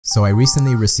So I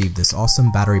recently received this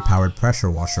awesome battery-powered pressure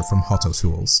washer from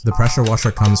HotoTools. The pressure washer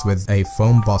comes with a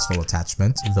foam bottle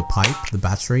attachment, the pipe, the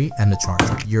battery, and the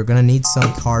charger. You're gonna need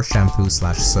some car shampoo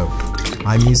slash soap.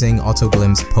 I'm using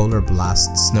Autoglim's Polar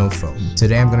Blast Snow Foam.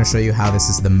 Today I'm gonna show you how this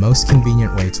is the most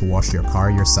convenient way to wash your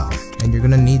car yourself. And you're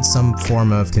gonna need some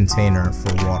form of container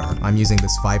for water. I'm using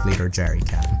this 5-liter jerry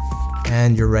can.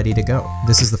 And you're ready to go.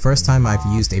 This is the first time I've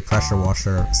used a pressure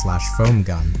washer slash foam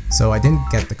gun, so I didn't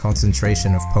get the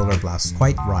concentration of Polar Blast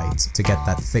quite right to get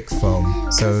that thick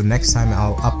foam, so next time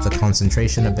I'll up the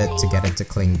concentration a bit to get it to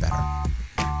cling better.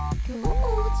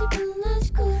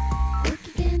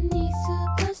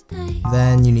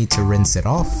 Then you need to rinse it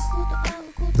off.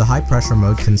 The high pressure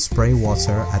mode can spray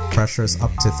water at pressures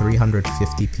up to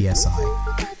 350 psi.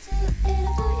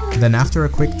 Then after a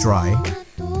quick dry,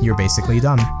 you're basically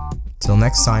done. Till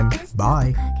next time,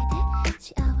 bye!